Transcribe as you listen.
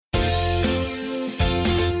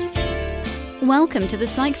Welcome to the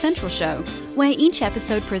Psych Central Show, where each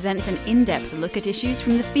episode presents an in-depth look at issues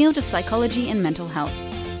from the field of psychology and mental health,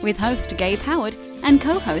 with host Gabe Howard and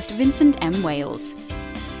co-host Vincent M. Wales.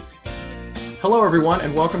 Hello, everyone,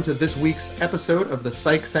 and welcome to this week's episode of the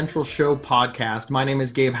Psych Central Show podcast. My name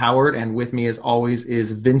is Gabe Howard, and with me, as always,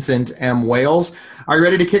 is Vincent M. Wales. Are you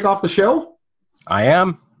ready to kick off the show? I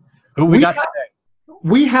am. Who we got today?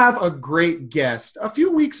 We have a great guest. A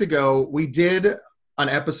few weeks ago, we did an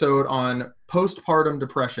episode on postpartum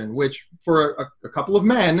depression, which for a couple of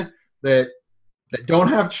men that don't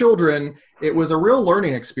have children, it was a real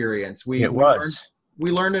learning experience. We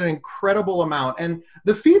learned an incredible amount, and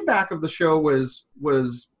the feedback of the show was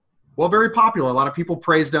very popular. A lot of people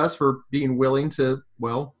praised us for being willing to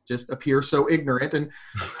just appear so ignorant, and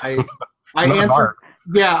I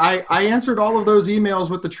answered all of those emails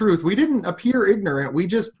with the truth. We didn't appear ignorant. We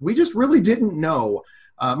just really didn't know.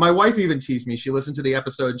 My wife even teased me. She listened to the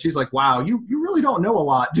episode and she's like, "Wow, you really don't know a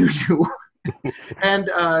lot, do you?"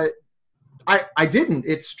 And I didn't.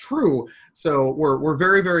 It's true. So we're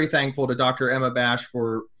very, very thankful to Dr. Emma Bash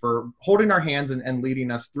for holding our hands and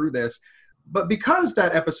leading us through this. But because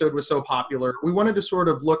that episode was so popular, we wanted to sort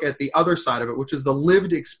of look at the other side of it, which is the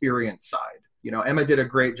lived experience side. Emma did a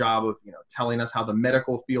great job of, telling us how the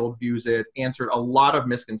medical field views it, answered a lot of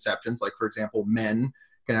misconceptions, like, for example, men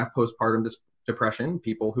can have postpartum depression,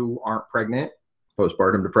 people who aren't pregnant,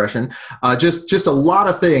 postpartum depression, just a lot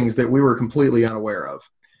of things that we were completely unaware of.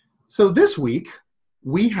 So this week,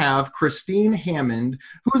 we have Christine Hammond,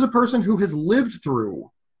 who is a person who has lived through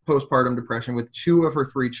postpartum depression with 2 of her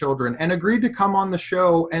 3 children and agreed to come on the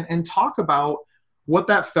show and talk about what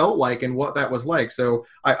that felt like and what that was like. So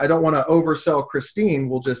I don't want to oversell Christine.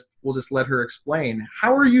 We'll just let her explain.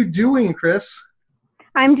 How are you doing, Chris?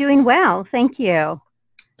 I'm doing well. Thank you.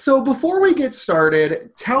 So before we get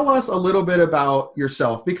started, tell us a little bit about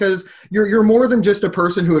yourself, because you're more than just a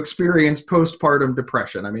person who experienced postpartum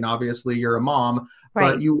depression. I mean, obviously you're a mom,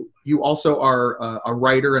 right, but you also are a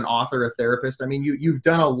writer, an author, a therapist. I mean, you've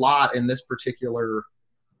done a lot in this particular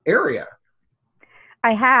area.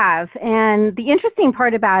 I have. And the interesting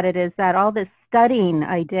part about it is that all this studying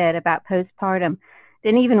I did about postpartum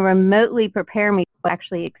didn't even remotely prepare me to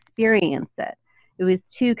actually experience it. It was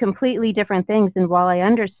 2 completely different things. And while I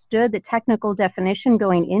understood the technical definition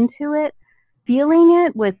going into it, feeling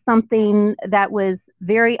it was something that was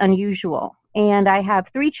very unusual. And I have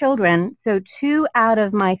 3 children. So 2 out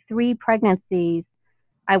of my 3 pregnancies,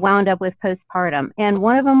 I wound up with postpartum. And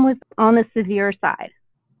one of them was on the severe side.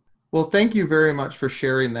 Well, thank you very much for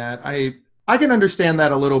sharing that. I can understand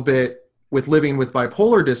that a little bit with living with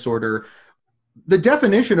bipolar disorder. The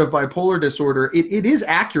definition of bipolar disorder, it is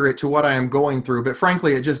accurate to what I am going through, but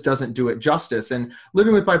frankly, it just doesn't do it justice. And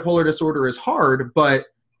living with bipolar disorder is hard, but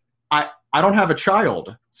I don't have a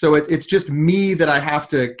child. So it's just me that I have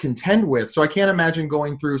to contend with. So I can't imagine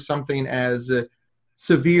going through something as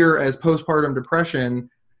severe as postpartum depression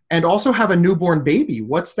and also have a newborn baby.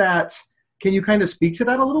 What's that? Can you kind of speak to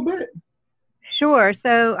that a little bit? Sure.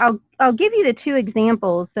 So I'll give you the 2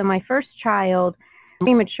 examples. So my first child,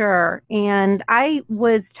 premature, and I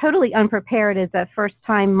was totally unprepared as a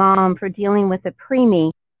first-time mom for dealing with a preemie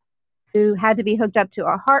who had to be hooked up to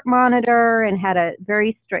a heart monitor and had a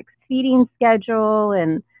very strict feeding schedule,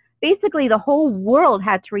 and basically the whole world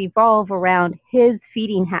had to revolve around his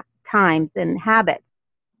feeding times and habits.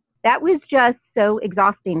 That was just so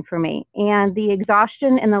exhausting for me, and the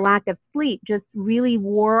exhaustion and the lack of sleep just really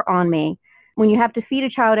wore on me. When you have to feed a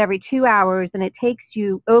child every 2 hours and it takes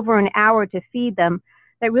you over an hour to feed them,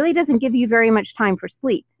 that really doesn't give you very much time for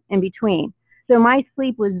sleep in between. So my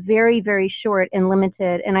sleep was very, very short and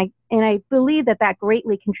limited, and I believe that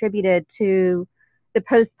greatly contributed to the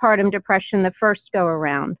postpartum depression the first go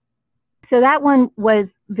around. So that one was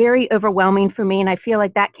very overwhelming for me, and I feel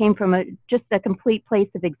like that came from just a complete place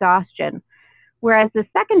of exhaustion. Whereas the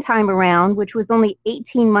second time around, which was only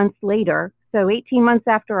 18 months later, so 18 months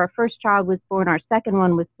after our first child was born, our second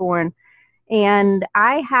one was born, and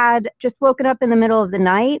I had just woken up in the middle of the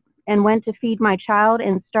night and went to feed my child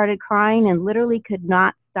and started crying and literally could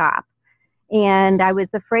not stop. And I was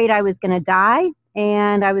afraid I was going to die,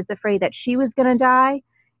 and I was afraid that she was going to die.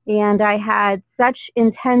 And I had such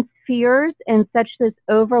intense fears and such this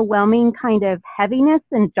overwhelming kind of heaviness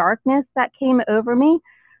and darkness that came over me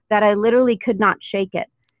that I literally could not shake it.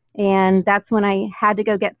 And that's when I had to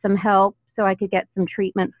go get some help so I could get some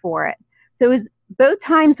treatment for it. So both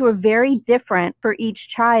times were very different for each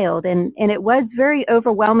child. And it was very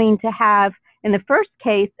overwhelming to have, in the first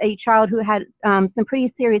case, a child who had some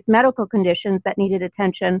pretty serious medical conditions that needed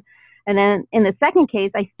attention. And then in the second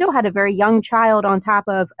case, I still had a very young child on top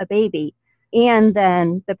of a baby, and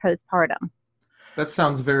then the postpartum. That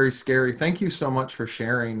sounds very scary. Thank you so much for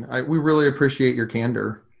sharing. We really appreciate your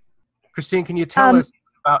candor. Christine, can you tell us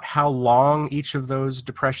about how long each of those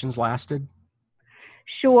depressions lasted?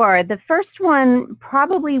 Sure. The first one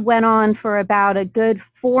probably went on for about a good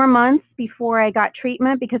 4 months before I got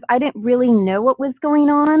treatment because I didn't really know what was going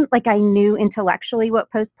on. Like I knew intellectually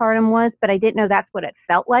what postpartum was, but I didn't know that's what it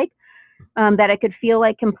felt like, that I could feel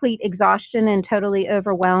like complete exhaustion and totally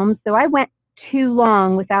overwhelmed. So I went too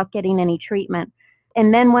long without getting any treatment.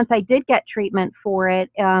 And then once I did get treatment for it,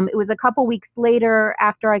 it was a couple weeks later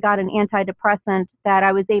after I got an antidepressant that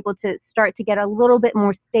I was able to start to get a little bit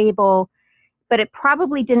more stable, but it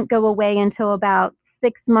probably didn't go away until about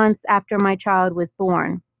 6 months after my child was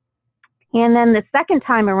born. And then the second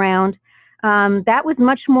time around, that was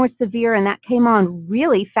much more severe, and that came on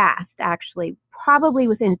really fast, actually. Probably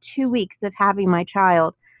within 2 weeks of having my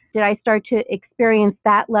child did I start to experience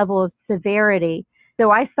that level of severity. So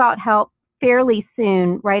I sought help fairly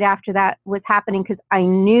soon right after that was happening because I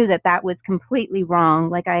knew that that was completely wrong.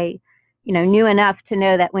 Like I, knew enough to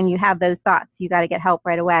know that when you have those thoughts, you got to get help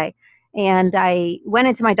right away. And I went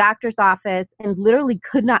into my doctor's office and literally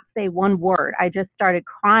could not say one word. I just started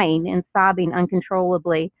crying and sobbing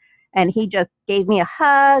uncontrollably. And he just gave me a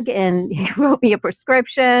hug and he wrote me a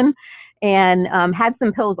prescription and had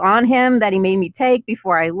some pills on him that he made me take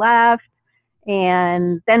before I left.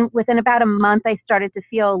 And then within about a month, I started to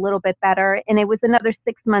feel a little bit better. And it was another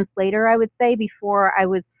 6 months later, I would say, before I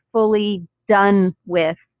was fully done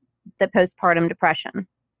with the postpartum depression.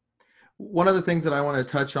 One of the things that I want to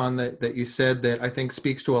touch on that you said that I think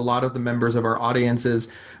speaks to a lot of the members of our audience is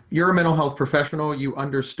you're a mental health professional. You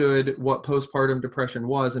understood what postpartum depression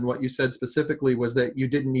was. And what you said specifically was that you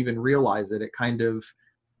didn't even realize it. It kind of,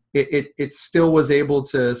 it still was able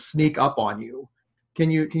to sneak up on you.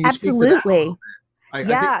 Can you speak to that? Absolutely. I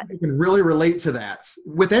think you can really relate to that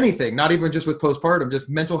with anything, not even just with postpartum, just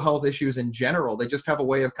mental health issues in general. They just have a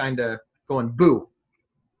way of kind of going, boo.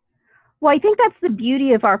 Well, I think that's the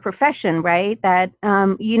beauty of our profession, right? That,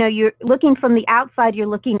 you're looking from the outside, you're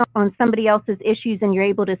looking on somebody else's issues and you're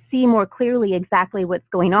able to see more clearly exactly what's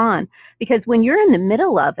going on. Because when you're in the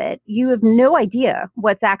middle of it, you have no idea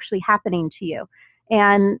what's actually happening to you.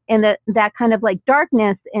 And that kind of like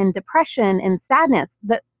darkness and depression and sadness,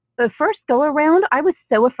 the first go around, I was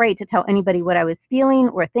so afraid to tell anybody what I was feeling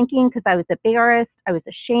or thinking because I was embarrassed. I was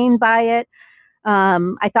ashamed by it.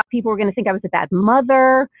 I thought people were going to think I was a bad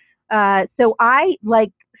mother. So I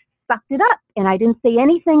sucked it up and I didn't say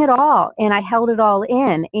anything at all. And I held it all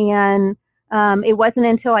in. And it wasn't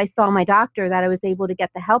until I saw my doctor that I was able to get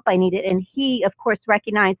the help I needed. And he, of course,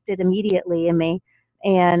 recognized it immediately in me.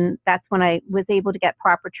 And that's when I was able to get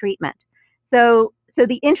proper treatment. So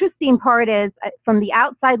the interesting part is from the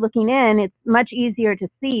outside looking in, it's much easier to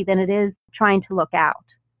see than it is trying to look out.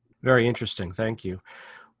 Very interesting. Thank you.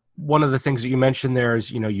 One of the things that you mentioned there is,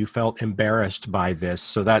 you felt embarrassed by this.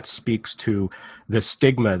 So that speaks to the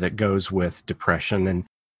stigma that goes with depression. And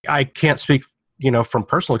I can't speak, from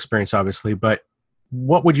personal experience, obviously, but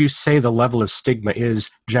what would you say the level of stigma is,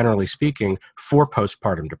 generally speaking, for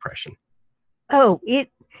postpartum depression? Oh, it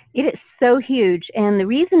is so huge. And the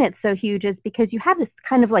reason it's so huge is because you have this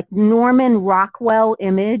kind of like Norman Rockwell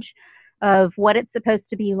image of what it's supposed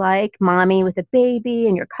to be like, mommy with a baby,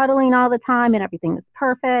 and you're cuddling all the time, and everything is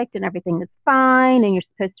perfect, and everything is fine, and you're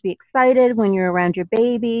supposed to be excited when you're around your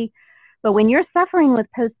baby. But when you're suffering with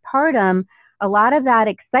postpartum, a lot of that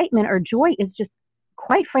excitement or joy is just,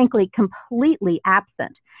 quite frankly, completely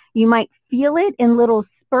absent. You might feel it in little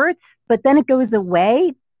spurts, but then it goes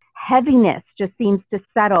away. Heaviness just seems to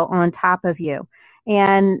settle on top of you.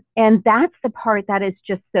 And that's the part that is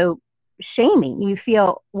just so shaming. You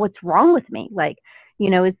feel, what's wrong with me? Like,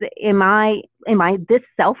 am I this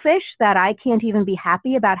selfish that I can't even be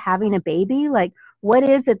happy about having a baby? Like, what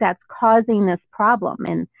is it that's causing this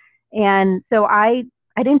problem? And so I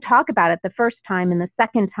didn't talk about it the first time, and the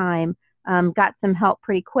second time got some help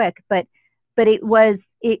pretty quick. But it was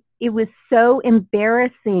so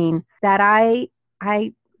embarrassing that I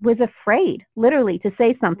was afraid, literally, to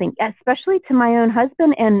say something, especially to my own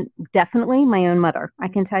husband and definitely my own mother. I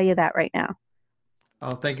can tell you that right now.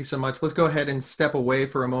 Oh, thank you so much. Let's go ahead and step away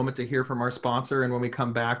for a moment to hear from our sponsor. And when we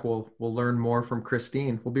come back, we'll learn more from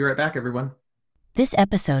Christine. We'll be right back, everyone. This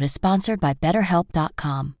episode is sponsored by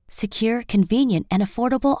BetterHelp.com. secure, convenient, and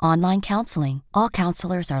affordable online counseling. All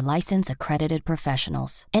counselors are licensed, accredited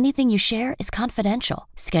professionals. Anything you share is confidential.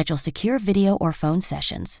 Schedule secure video or phone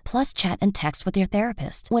sessions, plus chat and text with your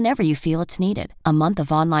therapist whenever you feel it's needed. A month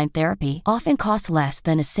of online therapy often costs less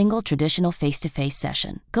than a single traditional face-to-face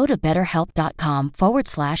session. Go to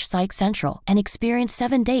betterhelp.com/Psych Central and experience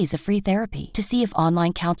 7 days of free therapy to see if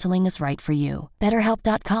online counseling is right for you.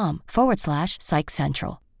 betterhelp.com/Psych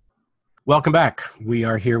Central. Welcome back. We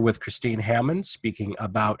are here with Christine Hammond speaking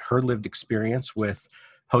about her lived experience with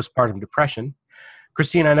postpartum depression.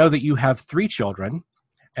 Christine, I know that you have 3 children,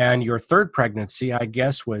 and your third pregnancy, I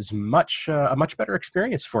guess, was a much better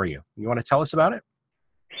experience for you. You want to tell us about it?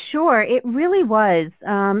 Sure, it really was.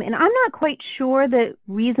 And I'm not quite sure the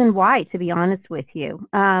reason why, to be honest with you.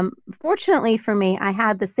 Fortunately for me, I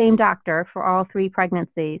had the same doctor for all 3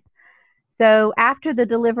 pregnancies. So after the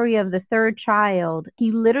delivery of the third child,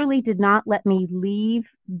 he literally did not let me leave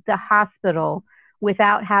the hospital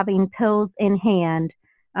without having pills in hand.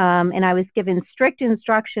 And I was given strict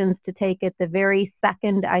instructions to take it the very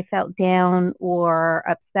second I felt down or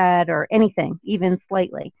upset or anything, even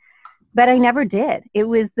slightly. But I never did. It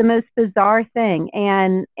was the most bizarre thing.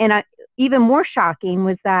 And even more shocking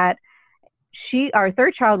was that our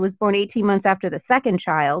third child was born 18 months after the second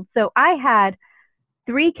child. So I had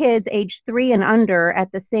 3 kids aged 3 and under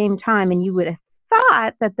at the same time, and you would have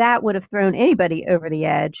thought that would have thrown anybody over the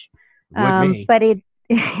edge. But it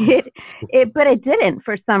didn't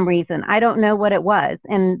for some reason. I don't know what it was.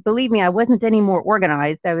 And believe me, I wasn't any more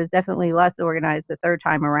organized. I was definitely less organized the third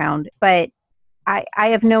time around. But I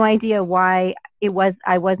have no idea why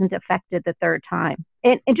I wasn't affected the third time.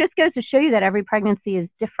 It just goes to show you that every pregnancy is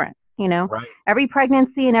different. Right. Every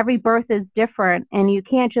pregnancy and every birth is different, and you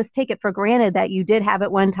can't just take it for granted that you did have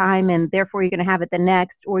it one time and therefore you're going to have it the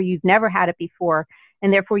next, or you've never had it before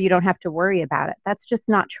and therefore you don't have to worry about it. That's just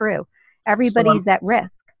not true. Everybody's at risk.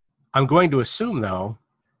 I'm going to assume, though,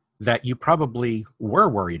 that you probably were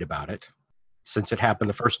worried about it since it happened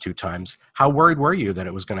the first 2 times. How worried were you that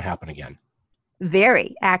it was going to happen again?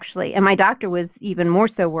 Very, actually. And my doctor was even more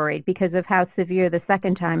so worried because of how severe the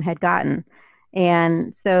second time had gotten.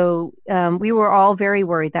 And so we were all very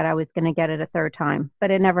worried that I was going to get it a third time, but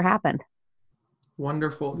it never happened.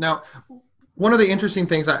 Wonderful. Now, one of the interesting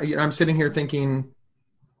things, I'm sitting here thinking,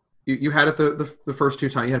 you had it the first 2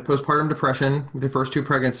 times. You had postpartum depression with your first 2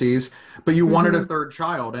 pregnancies, but you wanted a third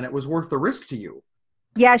child, and it was worth the risk to you.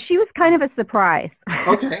 Yeah, she was kind of a surprise.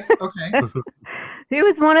 Okay. It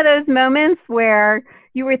was one of those moments where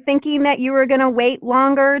you were thinking that you were going to wait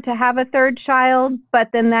longer to have a third child, but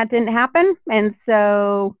then that didn't happen. And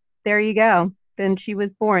so there you go. Then she was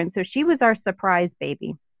born. So she was our surprise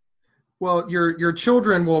baby. Well, your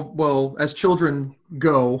children will, as children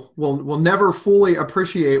go, will never fully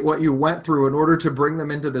appreciate what you went through in order to bring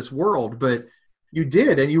them into this world. But you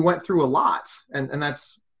did, and you went through a lot. And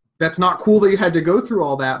that's not cool that you had to go through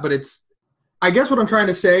all that, but I guess what I'm trying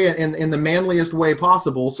to say in the manliest way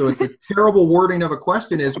possible, so it's a terrible wording of a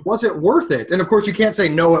question, is, was it worth it? And of course you can't say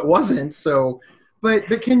no, it wasn't. So, but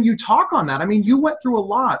can you talk on that? I mean, you went through a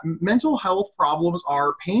lot. Mental health problems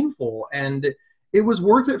are painful, and it was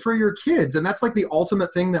worth it for your kids. And that's like the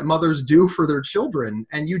ultimate thing that mothers do for their children.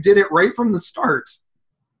 And you did it right from the start.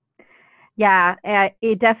 Yeah,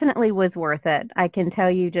 it definitely was worth it. I can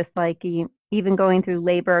tell you, just like even going through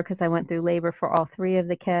labor, because I went through labor for all 3 of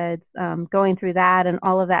the kids, going through that and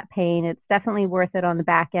all of that pain, it's definitely worth it on the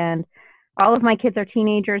back end. All of my kids are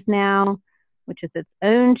teenagers now, which is its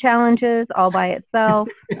own challenges all by itself,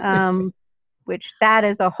 which that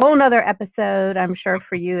is a whole nother episode. I'm sure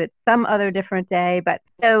for you it's some other different day. But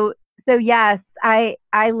so yes, I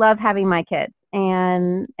love having my kids,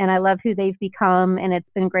 and I love who they've become, and it's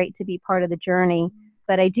been great to be part of the journey.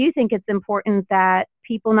 But I do think it's important that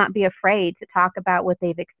people not be afraid to talk about what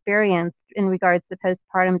they've experienced in regards to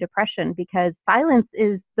postpartum depression, because silence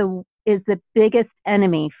is the biggest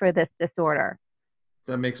enemy for this disorder.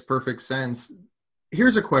 That makes perfect sense.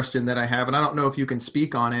 Here's a question that I have, and I don't know if you can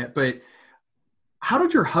speak on it, but how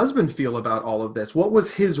did your husband feel about all of this? What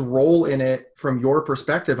was his role in it from your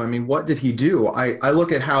perspective? I mean, what did he do? I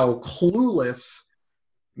look at how clueless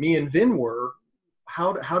me and Vin were.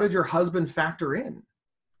 How did your husband factor in?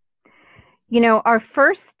 Our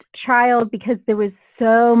first child, because there was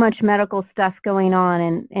so much medical stuff going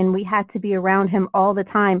on and we had to be around him all the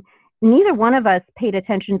time, neither one of us paid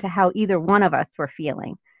attention to how either one of us were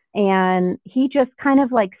feeling. And he just kind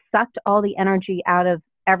of like sucked all the energy out of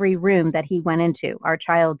every room that he went into, our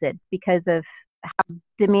child did, because of how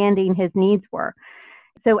demanding his needs were.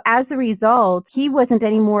 So as a result, he wasn't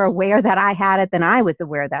any more aware that I had it than I was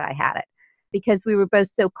aware that I had it. because we were both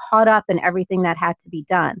so caught up in everything that had to be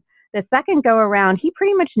done. The second go around, he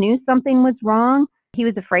pretty much knew something was wrong. He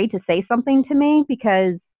was afraid to say something to me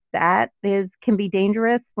because can be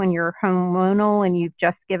dangerous when you're hormonal and you've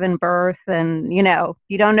just given birth and,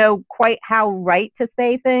 you don't know quite how right to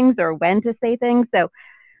say things or when to say things. So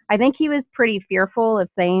I think he was pretty fearful of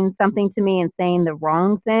saying something to me and saying the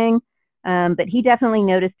wrong thing. But he definitely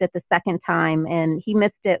noticed it the second time, and he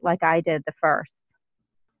missed it like I did the first.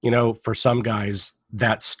 For some guys,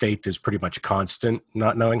 that state is pretty much constant,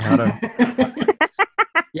 not knowing how to.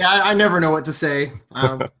 Yeah, I never know what to say. I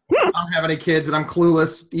don't have any kids, and I'm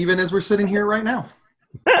clueless, even as we're sitting here right now.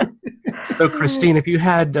 So, Christine, if you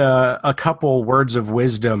had a couple words of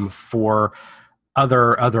wisdom for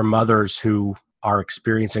other mothers who are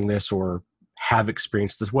experiencing this or have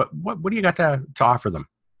experienced this, what do you got to offer them?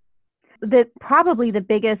 Probably the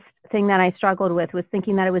biggest thing that I struggled with was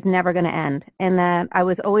thinking that it was never going to end and that I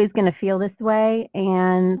was always going to feel this way,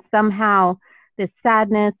 and somehow this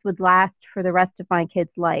sadness would last for the rest of my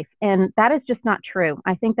kid's life. And that is just not true.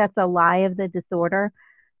 I think that's a lie of the disorder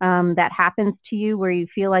that happens to you, where you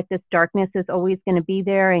feel like this darkness is always going to be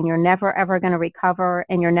there and you're never, ever going to recover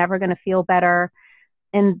and you're never going to feel better.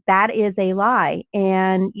 And that is a lie,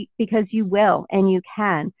 and because you will and you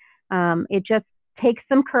can. It just takes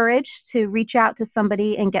some courage to reach out to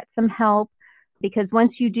somebody and get some help, because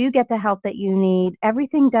once you do get the help that you need,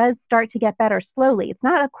 everything does start to get better slowly. It's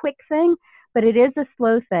not a quick thing, but it is a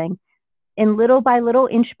slow thing. And little by little,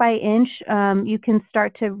 inch by inch, you can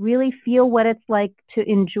start to really feel what it's like to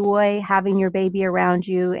enjoy having your baby around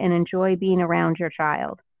you and enjoy being around your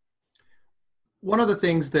child. One of the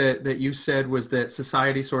things that you said was that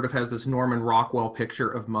society sort of has this Norman Rockwell picture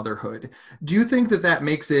of motherhood. Do you think that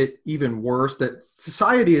makes it even worse, that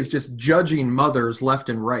society is just judging mothers left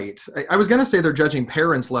and right? I was going to say they're judging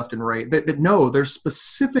parents left and right, but no, they're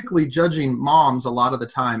specifically judging moms a lot of the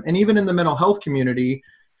time. And even in the mental health community,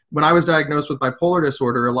 when I was diagnosed with bipolar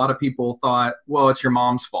disorder, a lot of people thought, well, it's your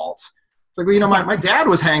mom's fault. It's like, well, my dad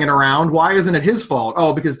was hanging around. Why isn't it his fault?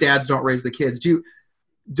 Oh, because dads don't raise the kids.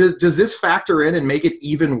 Does this factor in and make it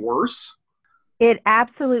even worse? It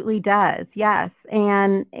absolutely does, yes.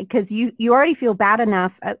 And because you already feel bad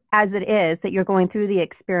enough as it is that you're going through the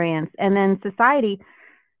experience. And then society,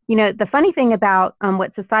 the funny thing about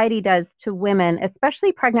what society does to women,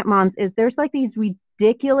 especially pregnant moms, is there's like these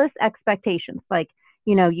ridiculous expectations. Like,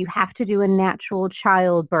 you have to do a natural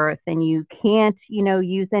childbirth and you can't,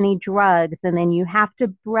 use any drugs, and then you have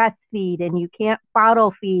to breastfeed and you can't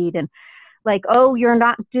bottle feed, and like, oh, you're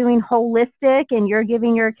not doing holistic and you're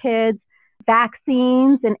giving your kids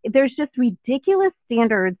vaccines. And there's just ridiculous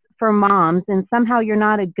standards for moms. And somehow you're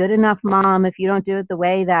not a good enough mom if you don't do it the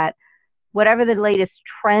way that whatever the latest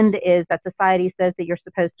trend is that society says that you're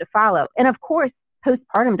supposed to follow. And of course,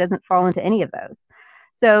 postpartum doesn't fall into any of those.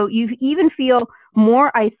 So you even feel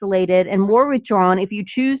more isolated and more withdrawn if you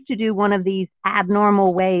choose to do one of these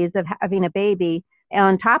abnormal ways of having a baby,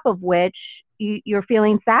 on top of which you're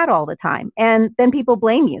feeling sad all the time. And then people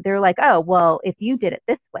blame you. They're like, oh, well, if you did it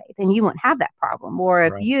this way, then you wouldn't have that problem. Or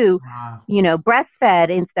if you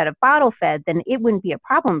breastfed instead of bottle fed, then it wouldn't be a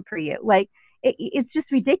problem for you. Like, it's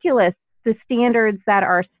just ridiculous, the standards that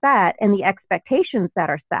are set and the expectations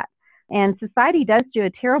that are set. And society does do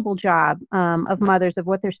a terrible job of mothers, of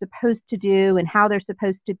what they're supposed to do and how they're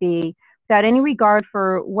supposed to be, without any regard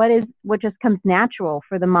for what just comes natural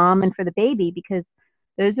for the mom and for the baby, because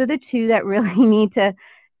those are the two that really need to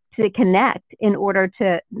connect in order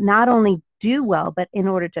to not only do well, but in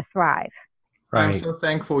order to thrive. Right. I'm so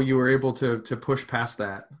thankful you were able to push past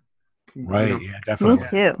that. Right. Yeah, definitely. Me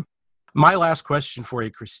too. My last question for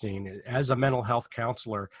you, Christine, as a mental health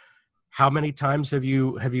counselor, how many times have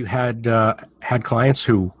you had clients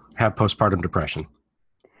who have postpartum depression?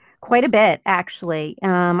 Quite a bit, actually.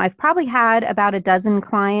 I've probably had about a dozen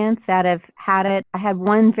clients that have had it. I had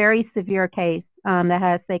one very severe case that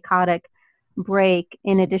had a psychotic break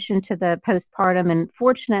in addition to the postpartum. And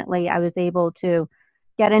fortunately, I was able to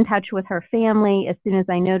get in touch with her family as soon as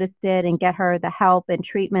I noticed it and get her the help and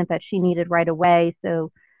treatment that she needed right away.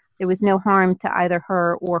 So there was no harm to either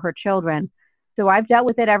her or her children. So I've dealt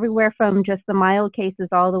with it everywhere from just the mild cases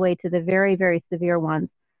all the way to the very, very severe ones.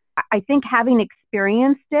 I think having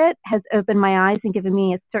experienced it has opened my eyes and given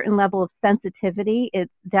me a certain level of sensitivity.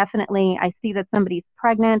 It's definitely, I see that somebody's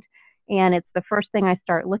pregnant, and it's the first thing I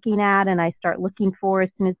start looking at, and I start looking for as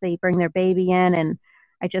soon as they bring their baby in, and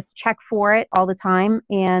I just check for it all the time.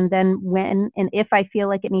 And then when and if I feel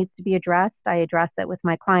like it needs to be addressed, I address it with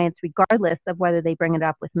my clients, regardless of whether they bring it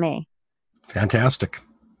up with me. Fantastic.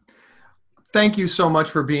 Thank you so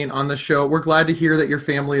much for being on the show. We're glad to hear that your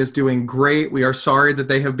family is doing great. We are sorry that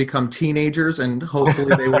they have become teenagers, and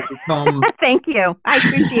hopefully they will become... Thank you. I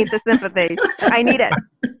appreciate the sympathy. I need it.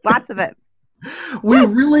 Lots of it. We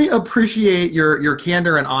really appreciate your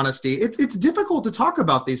candor and honesty. It's difficult to talk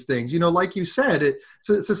about these things. Like you said,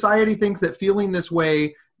 society thinks that feeling this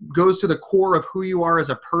way goes to the core of who you are as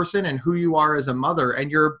a person and who you are as a mother. And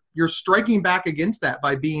you're striking back against that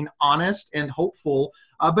by being honest and hopeful,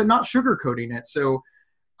 but not sugarcoating it. So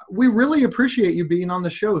we really appreciate you being on the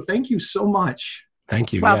show. Thank you so much.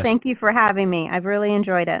 Thank you. Well, yes. Thank you for having me. I've really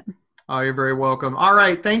enjoyed it. Oh, you're very welcome. All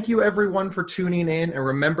right. Thank you, everyone, for tuning in. And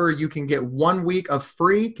remember, you can get 1 week of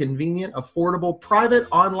free, convenient, affordable, private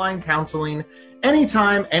online counseling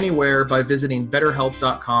anytime, anywhere by visiting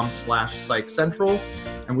betterhelp.com/psychcentral.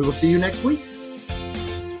 And we will see you next week.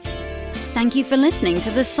 Thank you for listening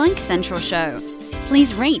to the Psych Central Show.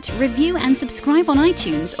 Please rate, review, and subscribe on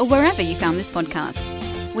iTunes or wherever you found this podcast.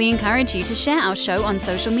 We encourage you to share our show on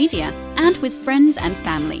social media and with friends and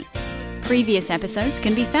family. Previous episodes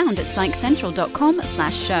can be found at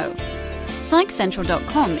psychcentral.com/show.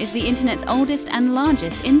 Psychcentral.com is the internet's oldest and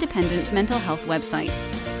largest independent mental health website.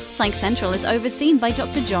 Psych Central is overseen by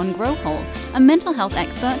Dr. John Grohol, a mental health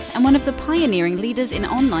expert and one of the pioneering leaders in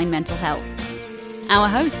online mental health. Our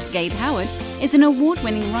host, Gabe Howard, is an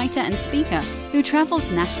award-winning writer and speaker who travels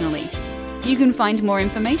nationally. You can find more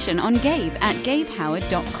information on Gabe at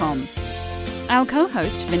gabehoward.com. Our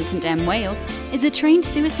co-host, Vincent M. Wales, is a trained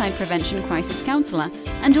suicide prevention crisis counselor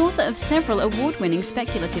and author of several award-winning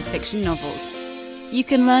speculative fiction novels. You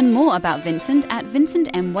can learn more about Vincent at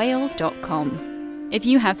vincentmwales.com. If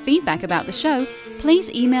you have feedback about the show, please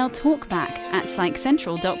email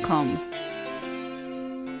talkback@psychcentral.com.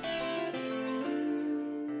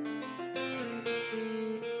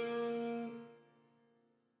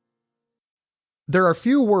 There are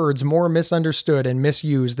few words more misunderstood and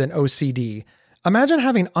misused than OCD. Imagine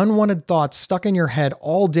having unwanted thoughts stuck in your head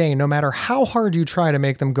all day, no matter how hard you try to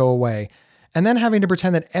make them go away, and then having to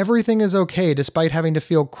pretend that everything is okay despite having to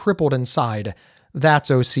feel crippled inside. That's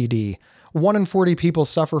OCD. 1 in 40 people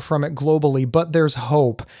suffer from it globally, but there's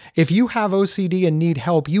hope. If you have OCD and need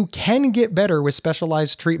help, you can get better with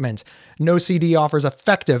specialized treatment. NoCD offers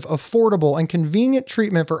effective, affordable, and convenient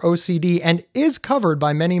treatment for OCD and is covered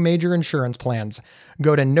by many major insurance plans.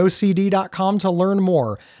 Go to nocd.com to learn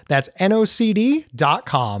more. That's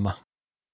nocd.com.